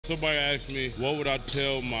Somebody asked me, what would I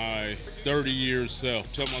tell my 30-year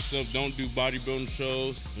self? Tell myself, don't do bodybuilding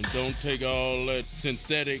shows and don't take all that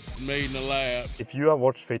synthetic made in the lab. If you have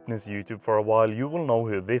watched fitness YouTube for a while, you will know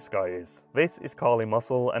who this guy is. This is Kali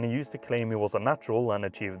Muscle, and he used to claim he was a natural and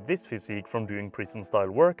achieved this physique from doing prison-style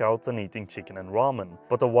workouts and eating chicken and ramen.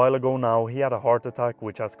 But a while ago now, he had a heart attack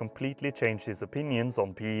which has completely changed his opinions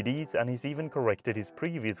on PEDs, and he's even corrected his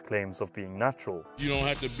previous claims of being natural. You don't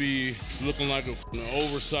have to be looking like an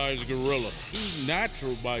oversized gorilla. Do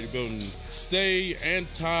natural bodybuilding. Stay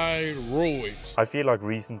anti-roids. I feel like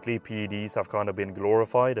recently PEDs have kind of been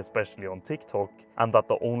glorified, especially on TikTok, and that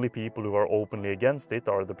the only people who are openly against it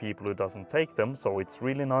are the people who doesn't take them, so it's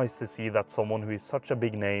really nice to see that someone who is such a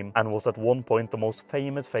big name and was at one point the most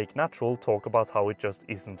famous fake natural talk about how it just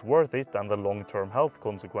isn't worth it and the long-term health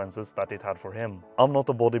consequences that it had for him. I'm not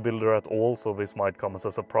a bodybuilder at all, so this might come as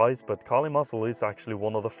a surprise, but Kali Muscle is actually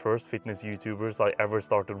one of the first fitness YouTubers I ever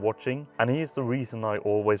started watching, and he is the reason I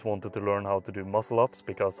always wanted to learn how to do muscle ups,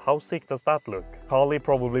 because how sick does that look? Kali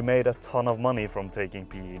probably made a ton of money from taking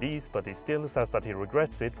PEDs, but he still says that he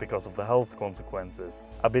regrets it because of the health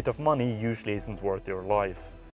consequences. A bit of money usually isn't worth your life.